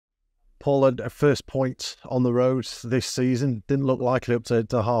Paul, a first point on the road this season. Didn't look likely up to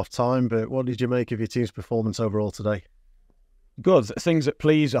half-time, but what did you make of your team's performance overall today? Good. Things that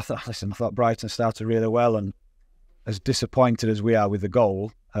please. I thought Brighton started really well, and as disappointed as we are with the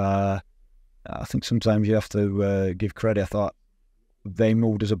goal, I think sometimes you have to give credit. I thought they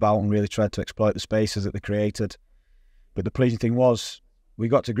moved us about and really tried to exploit the spaces that they created. But the pleasing thing was we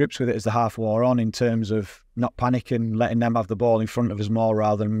got to grips with it as the half wore on, in terms of not panicking, letting them have the ball in front of us more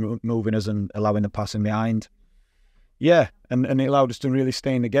rather than moving us and allowing the passing behind. Yeah, and it allowed us to really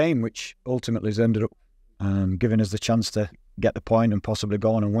stay in the game, which ultimately has ended up giving us the chance to get the point and possibly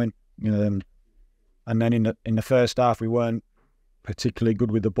go on and win. And then in the first half, we weren't particularly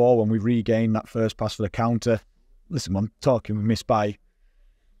good with the ball. When we regained that first pass for the counter, listen, I'm talking, we missed by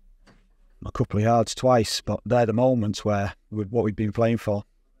a couple of yards twice, but they're the moments where, with what we'd been playing for.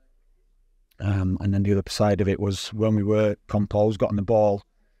 And then the other side of it was when we were composed, got on the ball,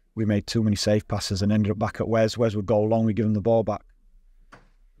 we made too many safe passes and ended up back at Wes. Wes would go long, we give him the ball back.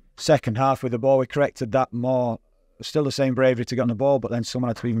 Second half with the ball, we corrected that more. Still the same bravery to get on the ball, but then someone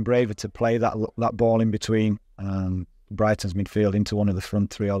had to be even braver to play that ball in between Brighton's midfield into one of the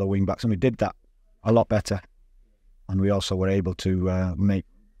front three or the wing backs, and we did that a lot better. And we also were able to make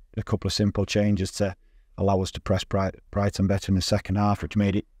a couple of simple changes to allow us to press Brighton better in the second half, which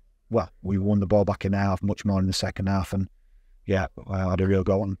made it, well, we won the ball back in the half much more in the second half, and yeah, I had a real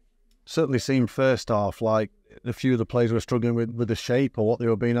go on. Certainly seemed first half like a few of the players were struggling with the shape or what they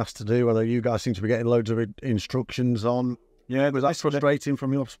were being asked to do, whether you guys seem to be getting loads of instructions on. Yeah, was that frustrating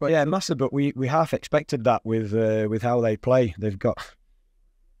from your perspective? Yeah, massive, but we half expected that with how they play. They've got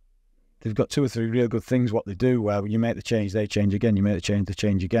two or three real good things what they do, where you make the change, they change again, you make the change, they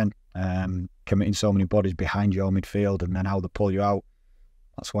change again. Committing so many bodies behind your midfield and then how they pull you out.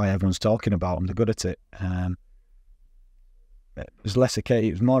 That's why everyone's talking about them. They're good at it. It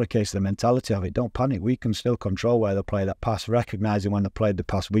was more a case of the mentality of it. Don't panic. We can still control where they play that pass, recognising when they played the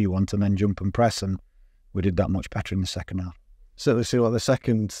pass we want, and then jump and press. And we did that much better in the second half. Certainly seemed like the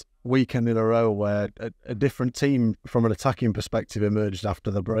second weekend in a row where a different team from an attacking perspective emerged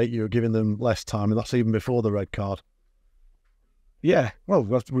after the break. You were giving them less time, and that's even before the red card. Yeah, well,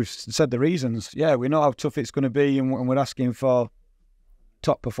 we've said the reasons. Yeah, we know how tough it's going to be, and we're asking for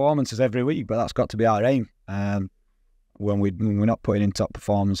top performances every week, but that's got to be our aim. When we're not putting in top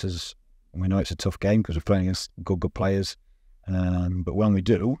performances, we know it's a tough game because we're playing against good players. But when we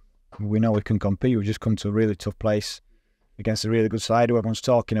do, we know we can compete. We just come to a really tough place against a really good side who everyone's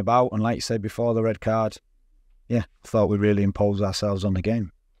talking about. And like you said before the red card, yeah, thought we really imposed ourselves on the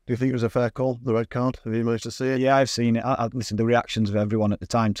game. Do you think it was a fair call, the red card? Have you managed to see it? Yeah, I've seen it. Listen, the reactions of everyone at the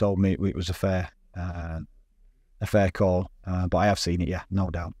time told me it was a fair call. But I have seen it, yeah, no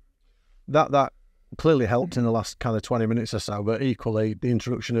doubt. That clearly helped in the last kind of 20 minutes or so, but equally the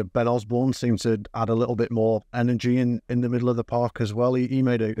introduction of Ben Osborne seemed to add a little bit more energy in the middle of the park as well. He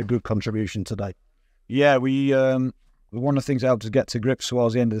made a good contribution today. Yeah, we one of the things that helped us get to grips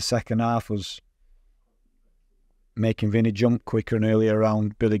towards the end of the second half was making Vinny jump quicker and earlier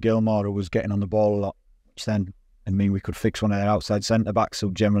around Billy Gilmore, who was getting on the ball a lot, which then we could fix one of their outside centre-backs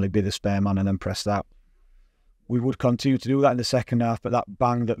who'd generally be the spare man and then press that. We would continue to do that in the second half, but that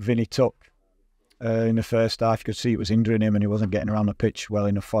bang that Vinny took in the first half, you could see it was hindering him and he wasn't getting around the pitch well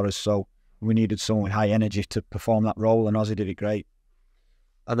enough for us, so we needed someone with high energy to perform that role, and Ozzy did it great.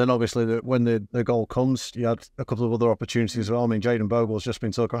 And then obviously when the goal comes, you had a couple of other opportunities as well. I mean, Jayden Bogle's just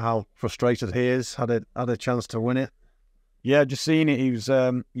been talking about how frustrated he is, had a chance to win it. Yeah, just seeing it, he was,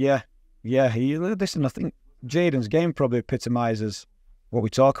 listen, I think Jayden's game probably epitomises what we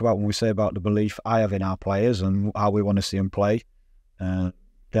talk about when we say about the belief I have in our players and how we want to see them play.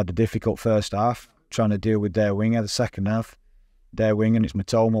 They had a difficult first half, trying to deal with their winger. The second half, their winger, and it's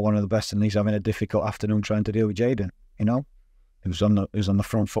Matoma, one of the best, and he's having a difficult afternoon trying to deal with Jayden. You know, he was on the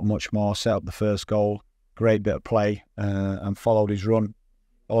front foot much more, set up the first goal, great bit of play, and followed his run,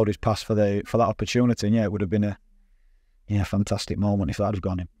 followed his pass for that opportunity. And yeah, it would have been a fantastic moment if that had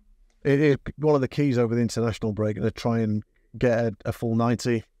gone in. It is one of the keys over the international break to try and get a full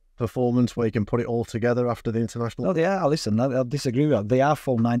 90 performance where you can put it all together after the international. No, they are. Listen, I'll disagree with that. They are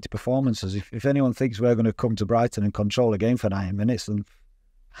full 90 performances. If anyone thinks we're going to come to Brighton and control a game for 90 minutes, then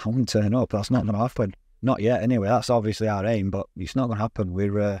I won't turn up. That's not going to happen. Not yet, anyway. That's obviously our aim, but it's not going to happen.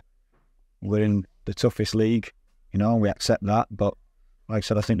 We're in the toughest league, you know, and we accept that. But like I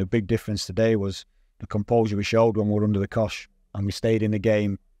said, I think the big difference today was the composure we showed when we were under the cosh, and we stayed in the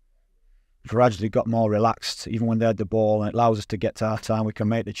game. Gradually got more relaxed, even when they had the ball, and it allows us to get to our time. We can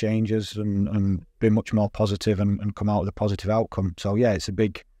make the changes and be much more positive and come out with a positive outcome. So yeah, it's a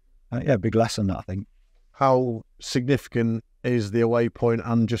big lesson, that I think. How significant is the away point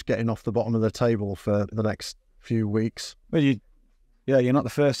and just getting off the bottom of the table for the next few weeks. Well, you're not the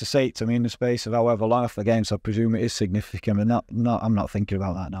first to say it to me in the space of however long off the game, so I presume it is significant. And I'm not thinking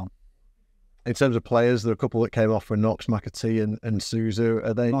about that now. In terms of players, there are a couple that came off for Knox, McAtee and Suzu.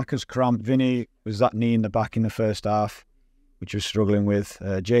 Are they? Marcus cramped. Vinny was that knee in the back in the first half, which he was struggling with.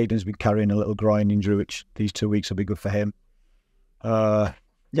 Jaden's been carrying a little groin injury, which these 2 weeks will be good for him.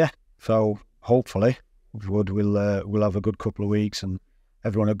 So hopefully we'll have a good couple of weeks, and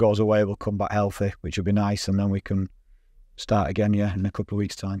everyone who goes away will come back healthy, which will be nice, and then we can start again, in a couple of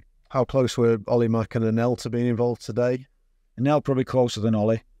weeks' time. How close were Ollie Mack and Anel to being involved today? Anel probably closer than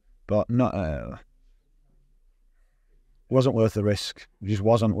Ollie, but not. Wasn't worth the risk. It just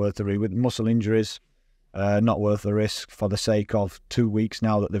wasn't worth the risk. With muscle injuries, not worth the risk for the sake of 2 weeks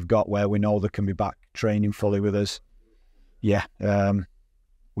now that they've got where we know they can be back training fully with us. We've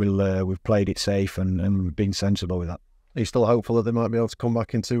played it safe and we've been sensible with that. Are you still hopeful that they might be able to come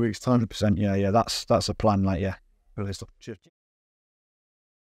back in 2 weeks' time? 100%, yeah. That's a plan, Brilliant stuff. Cheers.